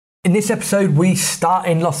In this episode, we start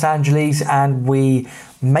in Los Angeles and we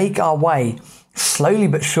make our way slowly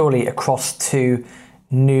but surely across to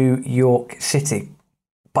New York City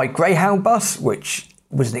by Greyhound bus, which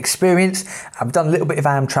was an experience. I've done a little bit of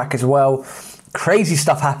Amtrak as well. Crazy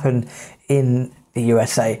stuff happened in the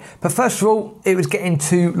USA. But first of all, it was getting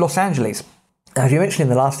to Los Angeles. As you mentioned in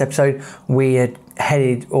the last episode, we had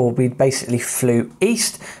we basically flew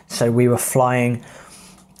east. So we were flying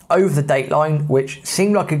over the Dateline, which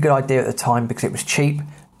seemed like a good idea at the time because it was cheap,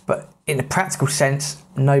 but in a practical sense,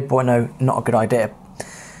 no bueno, not a good idea.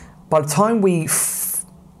 By the time we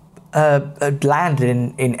landed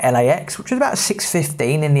in LAX, which was about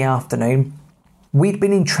 6:15 in the afternoon, we'd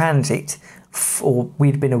been in transit,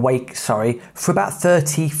 we'd been awake, for about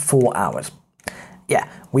 34 hours. Yeah,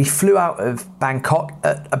 we flew out of Bangkok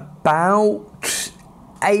at about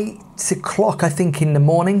 8 o'clock, I think, in the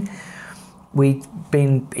morning. We'd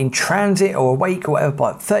been in transit or awake or whatever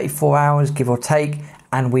by 34 hours, give or take,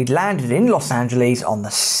 and we'd landed in Los Angeles on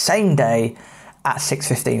the same day at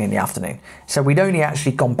 6:15 in the afternoon. So we'd only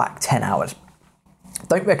actually gone back 10 hours.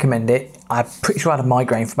 Don't recommend it. I'm pretty sure I had a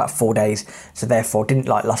migraine for about 4 days, so therefore didn't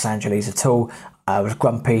like Los Angeles at all. I was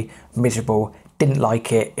grumpy, miserable, didn't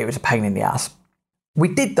like it. It was a pain in the ass. We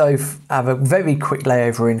did, though, have a very quick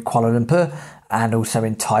layover in Kuala Lumpur and also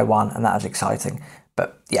in Taiwan, and that was exciting.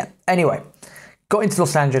 But yeah, anyway, got into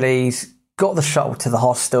Los Angeles, got the shuttle to the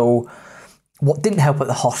hostel. What didn't help at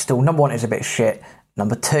the hostel, number one, it was a bit shit.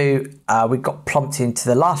 Number two, we got plumped into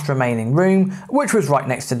the last remaining room, which was right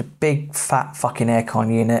next to the big fat fucking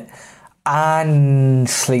aircon unit. And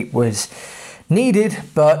sleep was needed,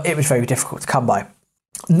 but it was very difficult to come by.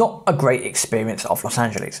 Not a great experience of Los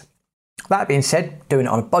Angeles. That being said, doing it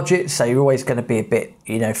on a budget, so you're always going to be a bit,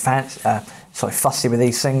 fussy with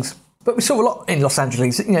these things. But we saw a lot in Los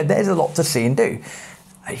Angeles. There's a lot to see and do.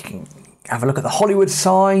 You can have a look at the Hollywood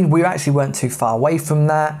sign. We actually weren't too far away from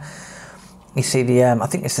that. You see the, I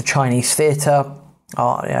think it's the Chinese Theatre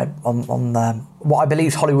on what I believe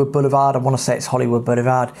is Hollywood Boulevard. I want to say it's Hollywood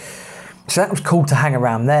Boulevard. So that was cool to hang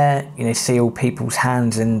around there. See all people's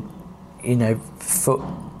hands and, foot,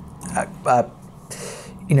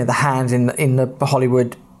 the hands in the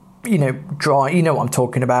Hollywood, dry. You know what I'm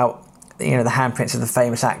talking about. The handprints of the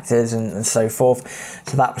famous actors and so forth.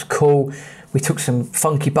 So that was cool. We took some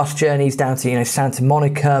funky bus journeys down to, Santa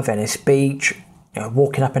Monica, Venice Beach,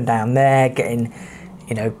 walking up and down there, getting,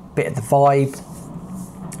 a bit of the vibe.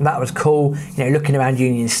 That was cool. Looking around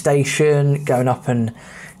Union Station, going up and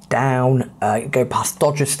down, go past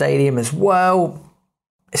Dodger Stadium as well.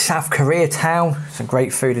 South Koreatown, some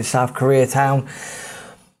great food in South Koreatown.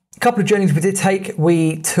 A couple of journeys we did take.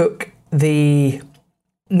 We took the,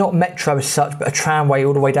 not metro as such, but a tramway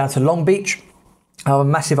all the way down to Long Beach. I'm a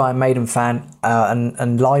massive Iron Maiden fan,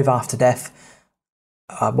 and Live After Death,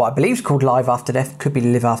 what I believe is called Live After Death, could be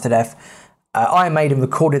Live After Death. Iron Maiden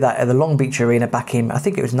recorded that at the Long Beach Arena back in, I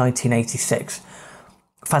think it was 1986.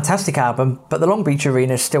 Fantastic album, but the Long Beach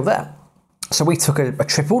Arena is still there. So we took a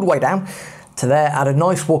trip all the way down to there, had a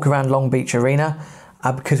nice walk around Long Beach Arena,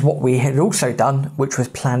 because what we had also done, which was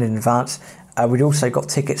planned in advance, we'd also got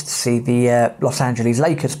tickets to see the Los Angeles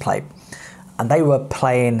Lakers play. And they were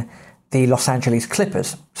playing the Los Angeles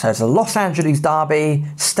Clippers. So it's a Los Angeles derby,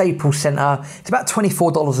 Staples Center. It's about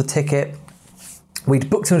 $24 a ticket. We'd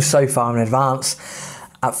booked them so far in advance.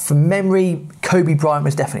 From memory, Kobe Bryant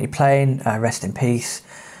was definitely playing, rest in peace.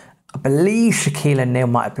 I believe Shaquille O'Neal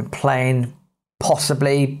might have been playing,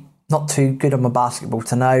 possibly. Not too good on my basketball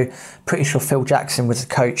to know. Pretty sure Phil Jackson was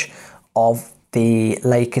the coach of the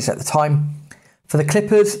Lakers at the time. For the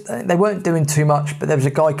Clippers, they weren't doing too much, but there was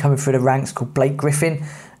a guy coming through the ranks called Blake Griffin,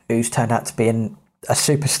 who's turned out to be a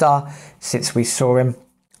superstar since we saw him.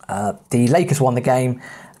 The Lakers won the game,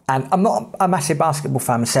 and I'm not a massive basketball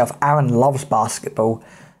fan myself. Aaron loves basketball,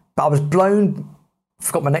 but I was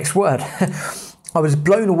forgot my next word. I was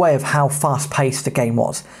blown away of how fast-paced the game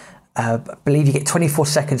was. I believe you get 24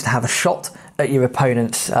 seconds to have a shot at your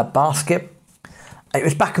opponent's basket. It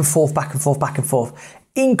was back and forth, back and forth, back and forth.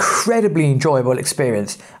 Incredibly enjoyable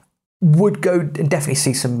experience. Would go and definitely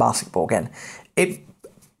see some basketball again.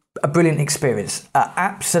 A brilliant experience.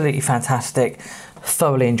 Absolutely fantastic.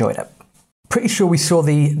 Thoroughly enjoyed it. Pretty sure we saw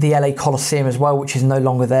the LA Coliseum as well, which is no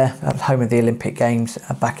longer there. That was home of the Olympic Games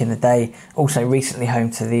back in the day. Also recently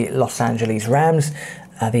home to the Los Angeles Rams,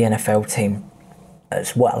 the NFL team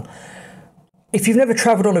as well. If you've never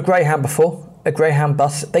travelled on a Greyhound before, a Greyhound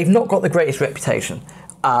bus, they've not got the greatest reputation.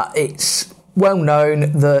 It's well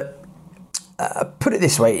known that, put it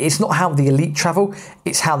this way, it's not how the elite travel,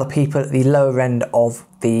 it's how the people at the lower end of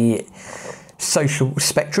the social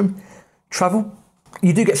spectrum travel.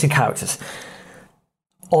 You do get some characters.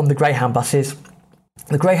 on the Greyhound buses.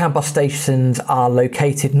 The Greyhound bus stations are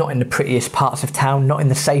located not in the prettiest parts of town, not in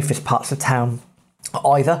the safest parts of town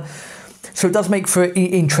either. So it does make for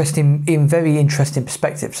very interesting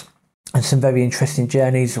perspectives and some very interesting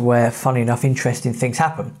journeys where, funny enough, interesting things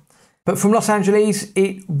happen. But from Los Angeles,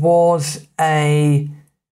 it was a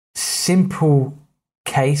simple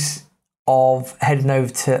case of heading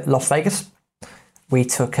over to Las Vegas. We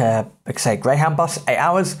took a Greyhound bus, 8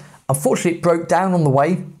 hours. Unfortunately, it broke down on the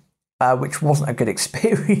way, which wasn't a good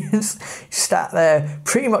experience. Sat there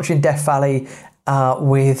pretty much in Death Valley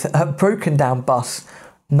with a broken down bus.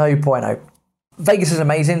 No bueno. Vegas is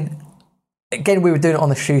amazing. Again, we were doing it on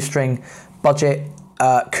the shoestring budget.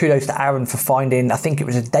 Kudos to Aaron for finding, I think it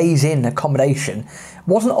was a days in accommodation. It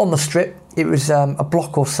wasn't on the strip. It was a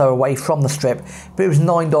block or so away from the strip, but it was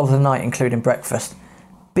 $9 a night, including breakfast.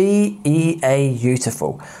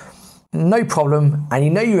 Beautiful. No problem. And you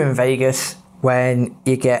know you're in Vegas when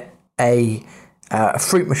you get a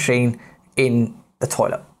fruit machine in the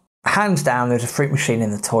toilet. Hands down, there's a fruit machine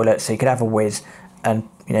in the toilet, so you could have a whiz and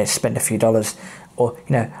spend a few dollars, or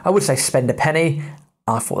I would say spend a penny.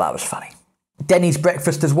 I thought that was funny. Denny's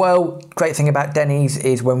breakfast as well. Great thing about Denny's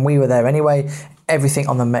is when we were there anyway, everything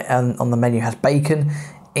on the menu has bacon,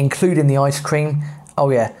 including the ice cream.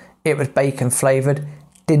 Oh yeah, it was bacon flavoured.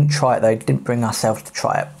 Didn't try it though. Didn't bring ourselves to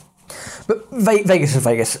try it. But Vegas is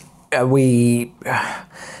Vegas. We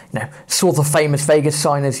saw the famous Vegas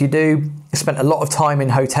sign as you do. Spent a lot of time in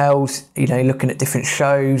hotels, looking at different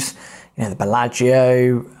shows. The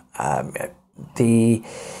Bellagio, the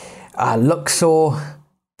Luxor,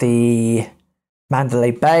 the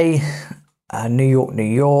Mandalay Bay, New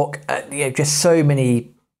York. Just so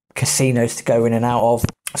many casinos to go in and out of.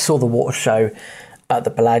 Saw the water show at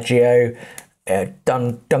the Bellagio.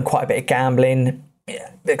 Done quite a bit of gambling.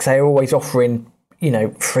 Like they're always offering,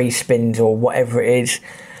 free spins or whatever it is.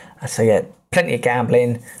 So yeah, plenty of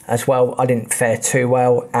gambling as well. I didn't fare too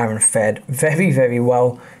well. Aaron fared very, very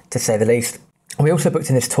well, to say the least. We also booked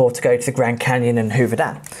in this tour to go to the Grand Canyon and Hoover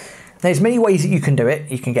Dam. There's many ways that you can do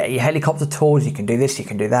it. You can get your helicopter tours, you can do this, you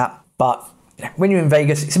can do that. But when you're in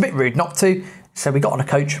Vegas, it's a bit rude not to. So we got on a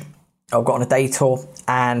coach, or got on a day tour,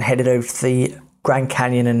 and headed over to the Grand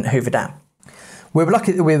Canyon and Hoover Dam. We were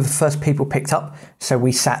lucky that we were the first people picked up, so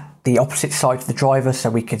we sat the opposite side of the driver so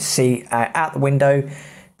we could see out the window.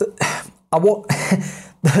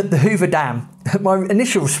 The Hoover Dam, my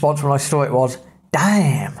initial response when I saw it was,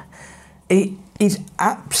 damn, it is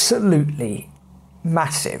absolutely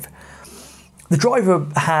massive. The driver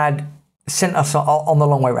had sent us on the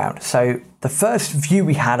long way round, so the first view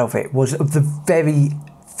we had of it was of the very,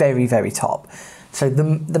 very, very top. So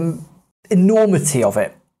the enormity of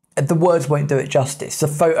it, the words won't do it justice. The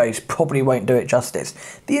photos probably won't do it justice.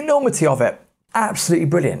 The enormity of it, absolutely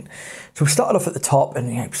brilliant. So we started off at the top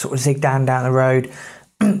and sort of zigged down the road,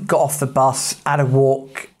 got off the bus, had a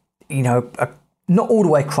walk, not all the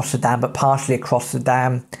way across the dam, but partially across the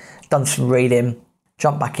dam, done some reading,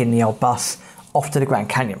 jumped back in the old bus, off to the Grand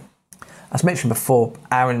Canyon. As mentioned before,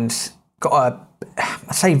 Aaron's got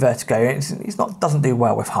I say vertigo, doesn't do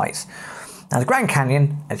well with heights. Now the Grand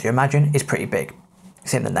Canyon, as you imagine, is pretty big.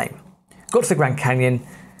 It's in the name. Got to the Grand Canyon,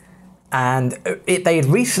 and they had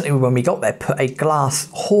recently, when we got there, put a glass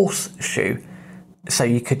horseshoe, so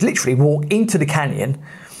you could literally walk into the canyon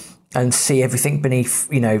and see everything beneath,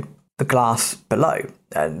 the glass below.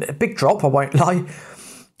 And a big drop, I won't lie.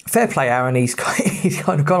 Fair play, Aaron. He's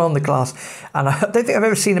kind of gone on the glass, and I don't think I've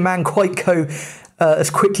ever seen a man quite go as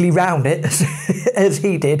quickly round it as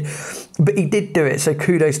he did, but he did do it. So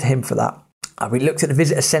kudos to him for that. We looked at the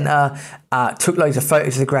visitor centre, took loads of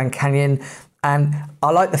photos of the Grand Canyon, and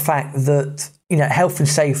I like the fact that, health and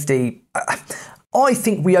safety, I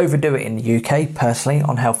think we overdo it in the UK, personally,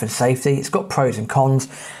 on health and safety. It's got pros and cons.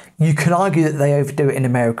 You can argue that they overdo it in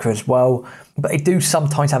America as well, but they do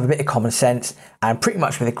sometimes have a bit of common sense, and pretty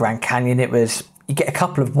much with the Grand Canyon, you get a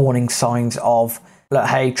couple of warning signs of, look,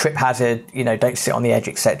 hey, trip hazard, don't sit on the edge,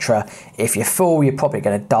 etc. If you fall, you're probably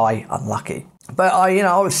going to die. Unlucky. But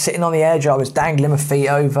I was sitting on the edge, I was dangling my feet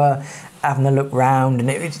over, having a look round, and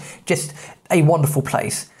it was just a wonderful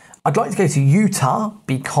place. I'd like to go to Utah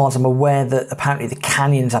because I'm aware that apparently the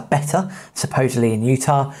canyons are better, supposedly in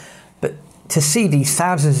Utah. But to see these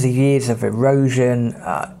thousands of years of erosion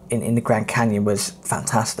in the Grand Canyon was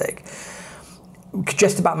fantastic. We could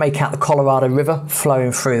just about make out the Colorado River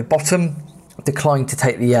flowing through the bottom. Declined to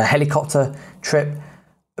take the helicopter trip.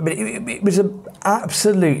 But it was an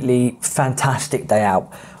absolutely fantastic day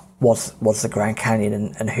out, was the Grand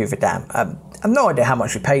Canyon and Hoover Dam. I've no idea how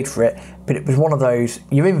much we paid for it, but it was one of those,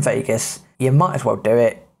 you're in Vegas, you might as well do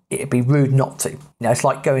it. it'd be rude not to. It's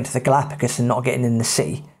like going to the Galapagos and not getting in the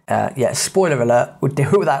sea. Spoiler alert, we'll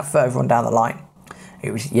deal with that further on down the line.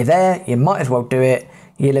 It was, you're there, you might as well do it,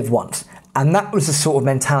 you live once. And that was the sort of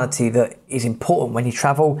mentality that is important when you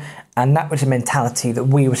travel, and that was a mentality that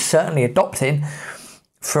we were certainly adopting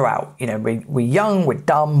throughout. We're young, we're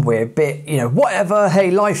dumb, we're a bit, whatever,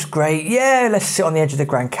 hey, life's great, yeah, let's sit on the edge of the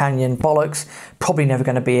Grand Canyon, bollocks, probably never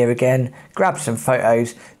going to be here again, grab some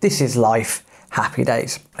photos, this is life, happy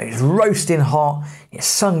days. It was roasting hot, your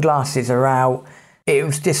sunglasses are out, it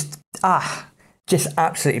was just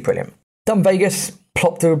absolutely brilliant. Done Vegas,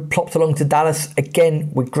 plopped along to Dallas,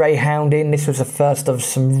 again with Greyhounding. This was the first of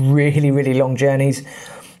some really, really long journeys.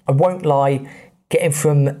 I won't lie, getting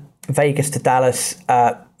from Vegas to Dallas,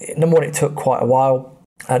 number one, it took quite a while.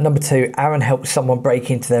 Number two, Aaron helped someone break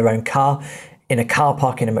into their own car in a car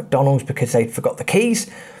park in a McDonald's because they'd forgot the keys.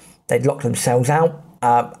 They'd locked themselves out.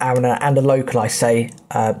 Aaron and a local, I say,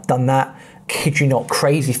 done that. Kid you not,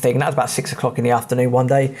 crazy thing. That was about 6 o'clock in the afternoon one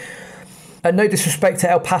day. No disrespect to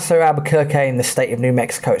El Paso, Albuquerque and the state of New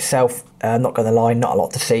Mexico itself. Not going to lie, not a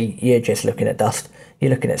lot to see. You're just looking at dust. You're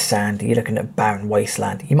looking at sand. You're looking at barren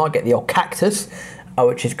wasteland. You might get the old cactus,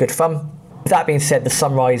 which is good fun. With that being said, the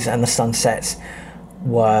sunrise and the sunsets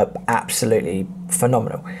were absolutely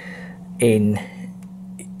phenomenal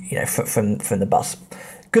from the bus.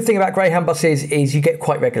 Good thing about Greyhound buses is you get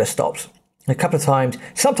quite regular stops. A couple of times.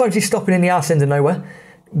 Sometimes you're stopping in the arse end of nowhere.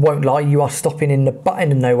 Won't lie, you are stopping in the butt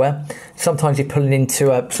end of nowhere. Sometimes you're pulling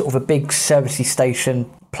into a sort of a big servicey station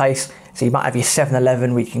place. So you might have your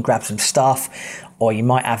 7-Eleven where you can grab some stuff, or you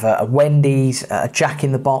might have a Wendy's, a Jack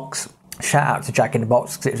in the Box. Shout out to Jack in the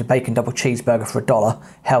Box because it was a bacon double cheeseburger for $1.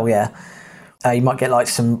 Hell yeah. You might get like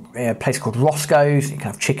some place called Roscoe's. You can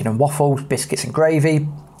have chicken and waffles, biscuits and gravy.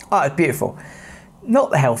 It's beautiful.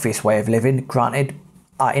 Not the healthiest way of living, granted.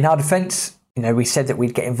 In our defence, we said that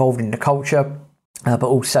we'd get involved in the culture. But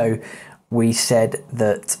also we said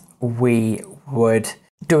that we would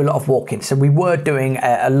do a lot of walking. So we were doing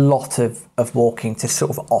a lot of walking to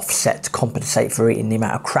sort of offset, to compensate for eating the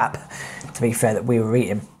amount of crap, to be fair, that we were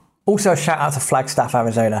eating. Also a shout out to Flagstaff,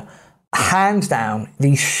 Arizona. Hands down,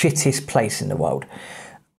 the shittest place in the world.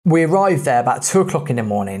 We arrived there about 2 o'clock in the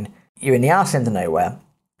morning. You're in the arse end of nowhere.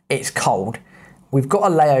 It's cold. We've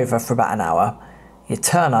got a layover for about an hour. You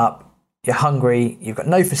turn up, you're hungry, you've got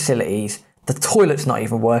no facilities. The toilet's not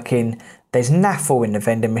even working. There's naffle in the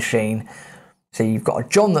vending machine. So you've got a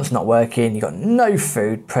John that's not working. You've got no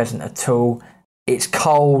food present at all. It's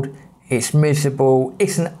cold. It's miserable.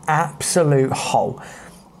 It's an absolute hole.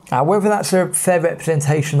 Whether that's a fair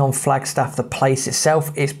representation on Flagstaff, the place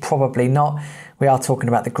itself, it's probably not. We are talking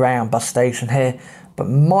about the Greyhound bus station here. But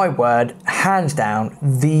my word, hands down,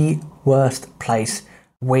 the worst place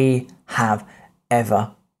we have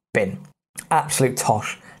ever been. Absolute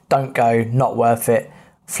tosh. Don't go, not worth it.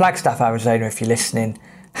 Flagstaff, Arizona, if you're listening,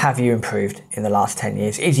 have you improved in the last 10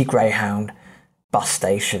 years? Is your Greyhound bus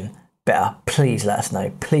station better? Please let us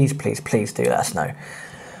know. Please, please, please do let us know.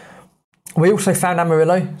 We also found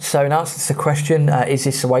Amarillo. So in answer to the question, is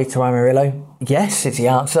this the way to Amarillo? Yes, is the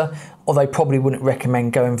answer. Although probably wouldn't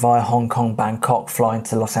recommend going via Hong Kong, Bangkok, flying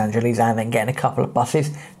to Los Angeles and then getting a couple of buses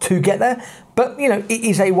to get there. But, it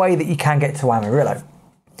is a way that you can get to Amarillo.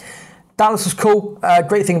 Dallas was cool.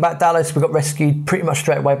 Great thing about Dallas, we got rescued pretty much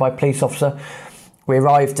straight away by a police officer. We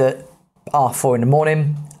arrived at R4 in the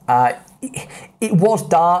morning. It was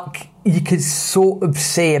dark. You could sort of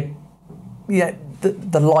see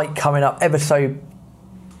the light coming up ever so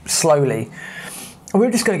slowly. And we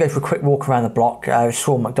were just going to go for a quick walk around the block.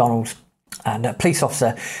 Saw McDonald's, and a police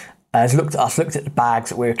officer has looked at us, looked at the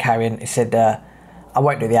bags that we were carrying. He said, I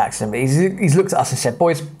won't do the accent, but he's looked at us and said,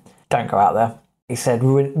 boys, don't go out there. He said,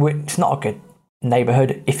 it's not a good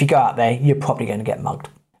neighbourhood. If you go out there, you're probably going to get mugged.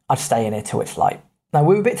 I'd stay in here till it's light. Now,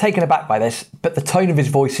 we were a bit taken aback by this, but the tone of his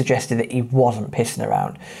voice suggested that he wasn't pissing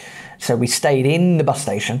around. So we stayed in the bus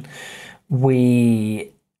station.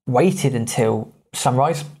 We waited until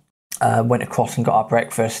sunrise, went across and got our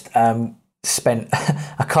breakfast, spent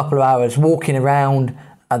a couple of hours walking around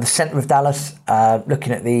the centre of Dallas,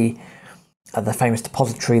 looking at the famous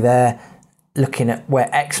depository there, looking at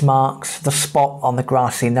where X marks the spot on the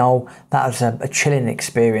grassy knoll. That was a chilling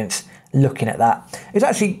experience looking at that. It was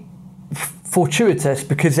actually fortuitous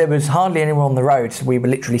because there was hardly anyone on the road, so we were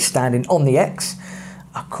literally standing on the X.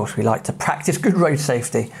 Of course, we like to practice good road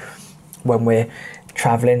safety when we're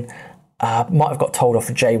travelling. Might have got told off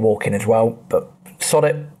for jaywalking as well, but sod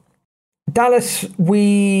it. Dallas,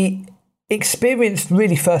 we experienced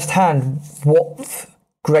really firsthand what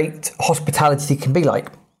great hospitality can be like.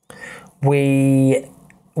 We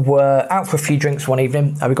were out for a few drinks one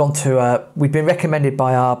evening. We'd been recommended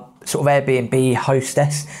by our sort of Airbnb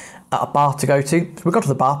hostess at a bar to go to. So we got to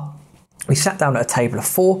the bar. We sat down at a table of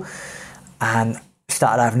 4 and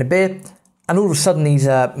started having a beer. And all of a sudden, these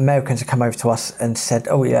Americans had come over to us and said,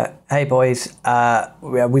 "Oh yeah, hey boys,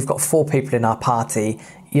 we've got 4 people in our party.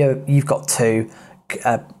 You've got 2.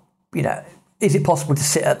 Is it possible to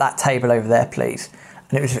sit at that table over there, please?"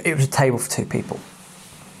 And it was a table for 2 people.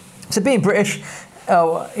 So being British,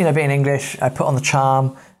 being English, I put on the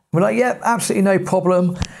charm. We're like, "Yeah, absolutely no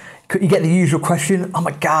problem." You get the usual question, "Oh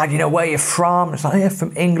my God, where you're from?" It's like, "Oh yeah,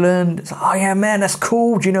 from England." It's like, "Oh yeah, man, that's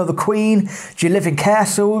cool. Do you know the Queen? Do you live in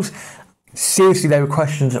castles?" Seriously, they were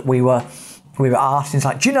questions that we were asked. It's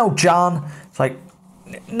like, "Do you know John?" It's like,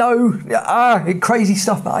 "No, crazy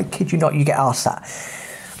stuff." But I kid you not, you get asked that.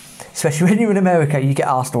 Especially when you're in America, you get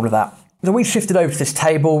asked all of that. So we shifted over to this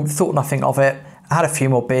table, thought nothing of it, had a few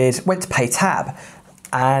more beers, went to pay tab,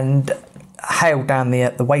 and hailed down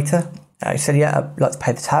the waiter. He said, "Yeah, I'd like to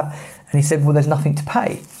pay the tab." And he said, "Well, there's nothing to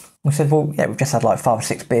pay." We said, "Well, yeah, we've just had like 5 or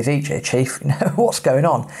 6 beers each here, Chief. What's going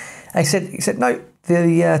on?" And he said, "No,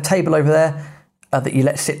 the table over there that you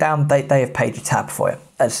let sit down, they have paid your tab for you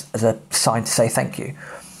as a sign to say thank you."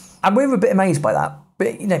 And we were a bit amazed by that.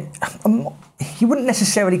 But, you wouldn't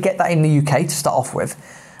necessarily get that in the UK to start off with.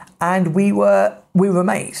 And we were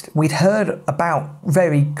amazed. We'd heard about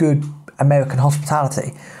very good American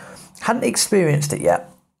hospitality. Hadn't experienced it yet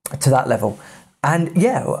to that level. And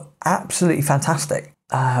yeah, absolutely fantastic.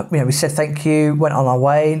 We said thank you, went on our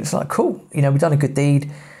way, and it's like, cool. We've done a good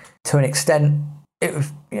deed to an extent. It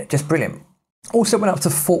was just brilliant. Also went up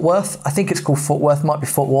to Fort Worth. I think it's called Fort Worth, might be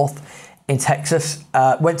Fort Worth in Texas.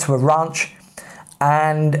 Went to a ranch,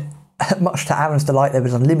 and much to Aaron's delight, there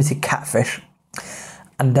was unlimited catfish.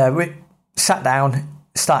 And we sat down,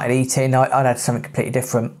 started eating. I'd had something completely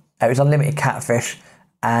different. It was unlimited catfish,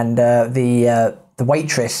 and the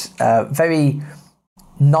waitress, very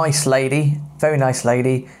nice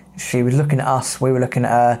lady. She was looking at us. We were looking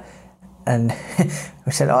at her, and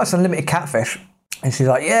we said, "Oh, it's unlimited catfish." And she's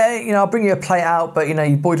like, "Yeah, I'll bring you a plate out, but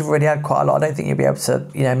you boys have already had quite a lot. I don't think you'll be able to,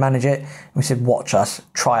 manage it." And we said, "Watch us,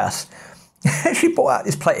 try us." She brought out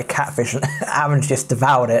this plate of catfish, and Aaron just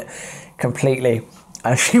devoured it completely.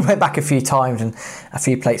 And she went back a few times and a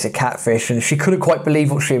few plates of catfish, and she couldn't quite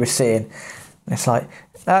believe what she was seeing. And it's like,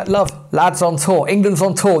 love, lads on tour, England's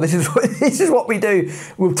on tour. This is what we do.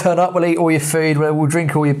 We'll turn up, we'll eat all your food, we'll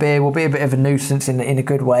drink all your beer, we'll be a bit of a nuisance in a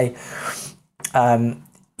good way. But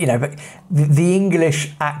the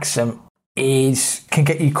English accent can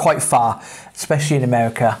get you quite far, especially in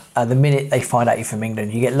America. The minute they find out you're from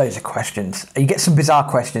England, you get loads of questions. You get some bizarre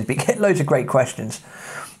questions, but you get loads of great questions.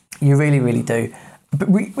 You really, really do. But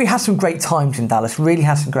we had some great times in Dallas, really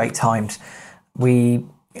had some great times. We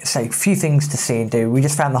say a few things to see and do. We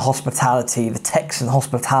just found the Texan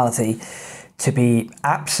hospitality to be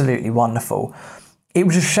absolutely wonderful. It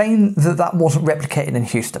was a shame that wasn't replicated in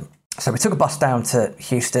Houston. So we took a bus down to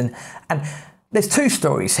Houston, and there's 2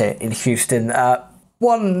 stories here in Houston.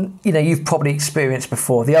 One, you've probably experienced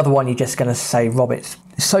before. The other one, you're just going to say, "Rob, it's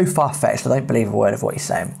so far-fetched, I don't believe a word of what you're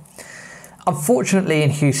saying." Unfortunately,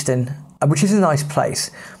 in Houston, which is a nice place,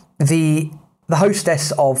 the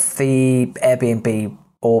hostess of the Airbnb,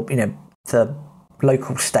 or the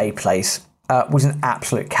local stay place, was an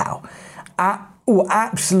absolute cow.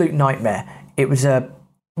 Absolute nightmare. It was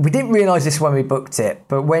we didn't realise this when we booked it,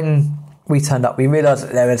 but when we turned up, we realised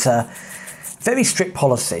that there was a very strict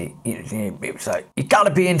policy. It was like, you got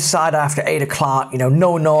to be inside after 8 o'clock,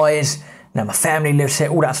 no noise. My family lives here,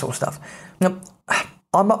 all that sort of stuff. Now,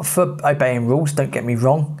 I'm up for obeying rules, don't get me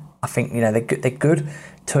wrong. I think, they're good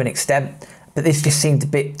to an extent, but this just seemed a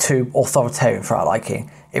bit too authoritarian for our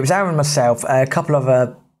liking. It was Aaron and myself, a couple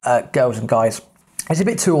of girls and guys. It's a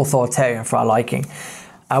bit too authoritarian for our liking.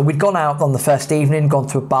 We'd gone out on the first evening, gone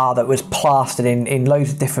to a bar that was plastered in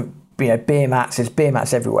loads of different, beer mats. There's beer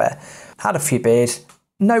mats everywhere. Had a few beers.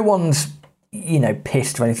 No one's,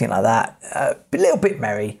 pissed or anything like that. A little bit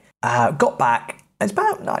merry. Got back. It's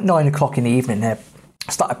about 9 o'clock in the evening. There,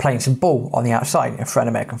 started playing some ball on the outside for an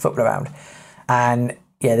American football around. And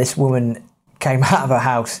yeah, this woman came out of her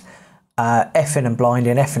house, effing and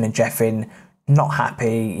blinding, effing and jeffing, not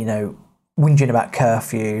happy, whinging about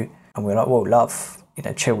curfew. And we were like, "Whoa, love,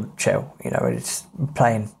 chill, it's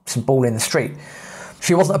playing some ball in the street."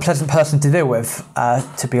 She wasn't a pleasant person to deal with,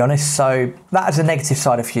 to be honest. So that is a negative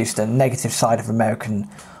side of Houston, negative side of American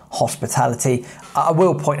hospitality. I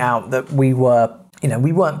will point out that we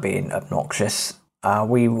weren't being obnoxious.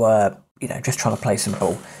 We were, just trying to play some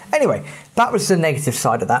ball. Anyway, that was the negative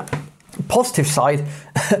side of that. Positive side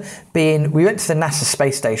being we went to the NASA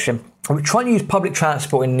space station. Trying to use public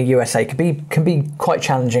transport in the USA can be quite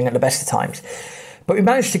challenging at the best of times. But we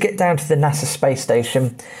managed to get down to the NASA space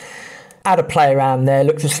station, had a play around there,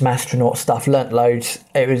 looked at some astronaut stuff, learnt loads.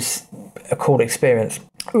 It was a cool experience.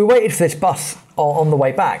 We waited for this bus on the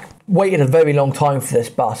way back. Waited a very long time for this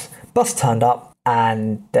bus. Bus turned up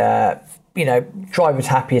and, driver's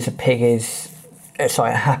happy as a pig in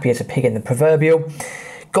the proverbial.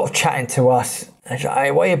 Got chatting to us. I was like,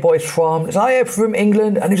 hey, where are you boys from? I was like, I'm from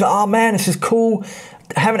England. And he's like, oh man, this is cool.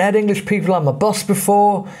 I haven't had English people on my bus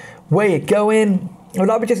before. Where you going?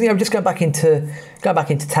 Well, we're just going back into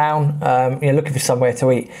town, looking for somewhere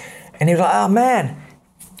to eat. And he was like, oh man.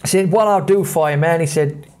 I said, what I'll do for you, man. He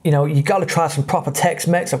said, you got to try some proper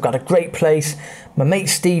Tex-Mex. I've got a great place. My mate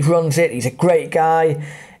Steve runs it. He's a great guy.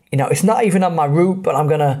 It's not even on my route, but I'm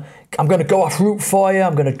gonna go off route for you.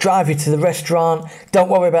 I'm gonna drive you to the restaurant. Don't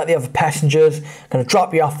worry about the other passengers. I'm gonna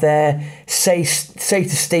drop you off there. Say to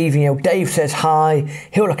Steve, Dave says hi.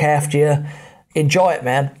 He'll look after you. Enjoy it,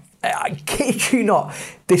 man. I kid you not.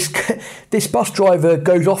 This bus driver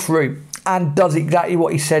goes off route and does exactly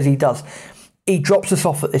what he says he does. He drops us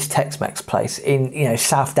off at this Tex-Mex place in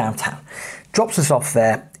South Downtown. Drops us off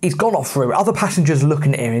there. He's gone off route. Other passengers are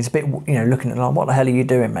looking at him. He's a bit, looking at him like, what the hell are you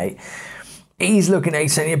doing, mate? He's looking at him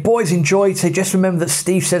saying, boys, enjoy. So just remember that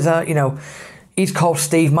Steve says, he's called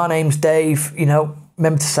Steve. My name's Dave.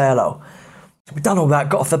 Remember to say hello. So we've done all that.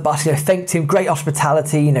 Got off the bus. Thanked him. Great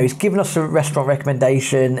hospitality. He's given us a restaurant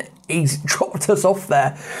recommendation. He's dropped us off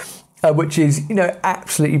there, which is,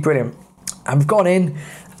 absolutely brilliant. And we've gone in,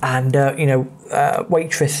 and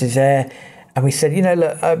waitress is there, and we said,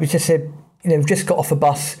 look, we just said, we've just got off a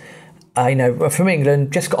bus. We're from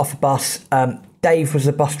England, just got off a bus. Dave was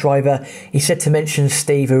the bus driver. He said to mention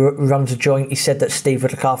Steve, who runs a joint. He said that Steve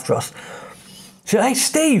would look after us. So, hey,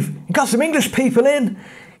 Steve, you got some English people in?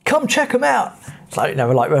 Come check them out. It's like,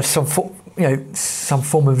 we're some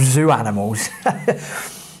form of zoo animals.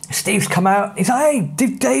 Steve's come out. He's like, hey,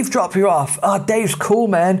 did Dave drop you off? Oh, Dave's cool,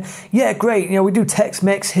 man. Yeah, great. We do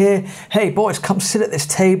Tex-Mex here. Hey, boys, come sit at this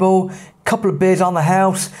table. Couple of beers on the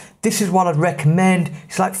house. This is what I'd recommend.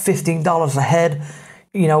 It's like $15 a head.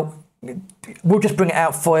 We'll just bring it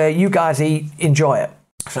out for you. You guys eat, enjoy it.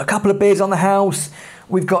 So a couple of beers on the house.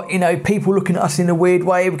 We've got, people looking at us in a weird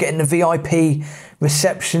way. We're getting the VIP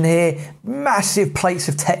reception here. Massive plates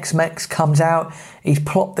of Tex-Mex comes out. He's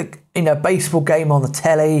plopped the baseball game on the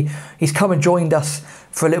telly. He's come and joined us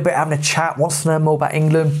for a little bit, having a chat, wants to know more about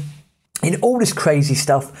England. All this crazy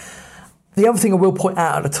stuff. The other thing I will point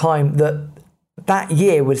out at the time that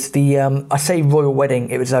year was the, I say royal wedding.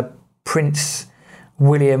 It was Prince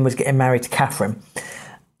William was getting married to Catherine.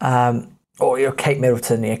 Or Kate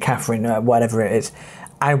Middleton, Catherine, whatever it is.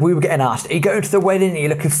 And we were getting asked, are you going to the wedding? Are you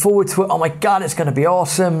looking forward to it? Oh my God, it's going to be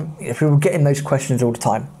awesome. We were getting those questions all the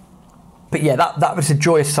time. But yeah, that was the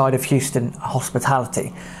joyous side of Houston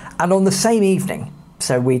hospitality. And on the same evening,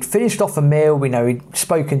 so we'd finished off a meal, we'd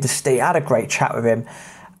spoken to Steve, had a great chat with him.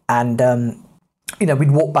 And,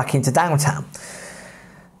 we'd walk back into downtown.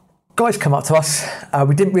 Guys come up to us.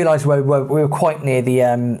 We didn't realise where we were. We were quite near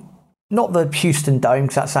the, not the Houston Dome,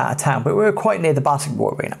 because that's out of town, but we were quite near the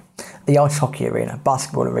basketball arena, the ice hockey arena,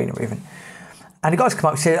 basketball arena even. And the guys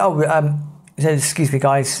come up and said, excuse me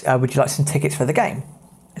guys, would you like some tickets for the game?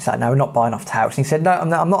 It's like, no, we're not buying off touts. And he said, no,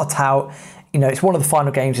 I'm not a tout. It's one of the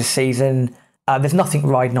final games this season. There's nothing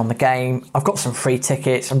riding on the game. I've got some free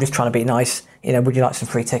tickets. I'm just trying to be nice. Would you like some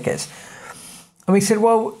free tickets? And we said,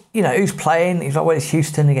 well, who's playing? He's like, well, it's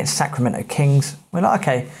Houston against Sacramento Kings. We're like,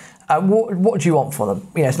 okay, what do you want for them?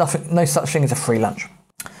 It's no such thing as a free lunch.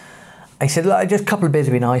 And he said, look, just a couple of beers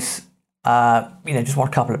would be nice. Just want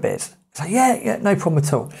a couple of beers. It's like, yeah, no problem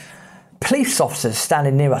at all. Police officers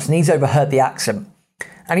standing near us, and he's overheard the accent.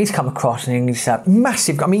 And he's come across, and he's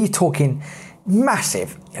massive. You're talking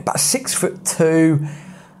massive, about 6'2",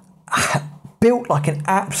 built like an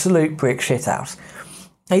absolute brick shithouse.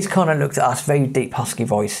 He's kind of looked at us, very deep husky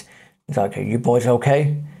voice. He's like, "Are you boys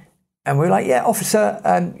okay?" And we're like, "Yeah, officer,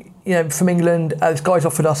 from England. This guy's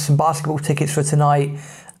offered us some basketball tickets for tonight.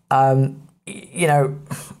 Are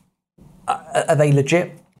they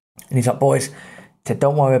legit?" And he's like, "Boys," he said,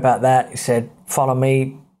 "don't worry about that." He said, "Follow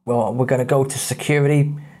me. Well, we're going to go to security.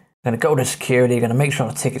 We're going to go to security. Going to make sure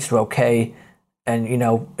the tickets are okay. And,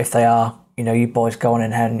 if they are, you boys go on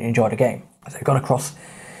in and enjoy the game." So they've gone to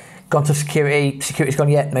security. Security's gone,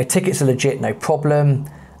 yeah, no, tickets are legit, no problem.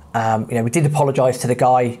 We did apologise to the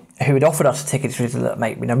guy who had offered us the tickets. We said, look,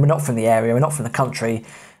 mate, we're not from the area, we're not from the country.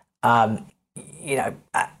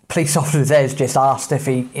 police officer there's just asked if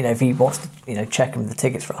he wants to, check him the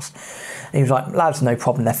tickets for us. And he was like, lads, no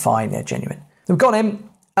problem, they're fine, they're genuine. So we've gone in,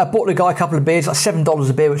 bought the guy a couple of beers, like $7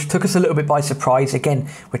 a beer, which took us a little bit by surprise. Again,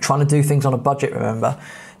 we're trying to do things on a budget, remember?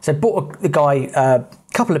 So bought the guy a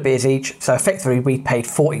couple of beers each. So effectively, we paid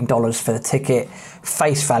 $14 for the ticket.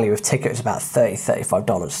 Face value of ticket was about $30,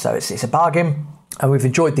 $35. So it's a bargain. And we've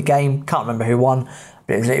enjoyed the game. Can't remember who won,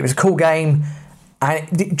 but it was a cool game.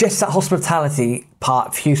 And just that hospitality part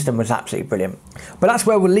of Houston was absolutely brilliant. But that's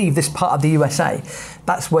where we'll leave this part of the USA.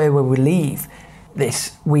 That's where we will leave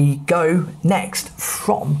this. We go next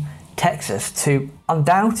from Texas to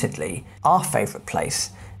undoubtedly our favourite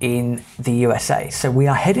place in the USA. So we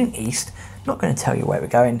are heading east. Not going to tell you where we're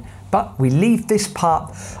going, but we leave this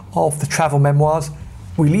part of the travel memoirs.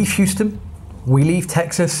 We leave Houston, we leave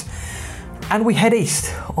Texas, and we head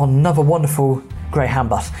east on another wonderful Greyhound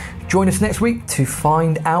bus. Join us next week to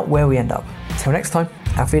find out where we end up. Until next time,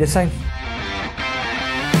 auf Wiedersehen.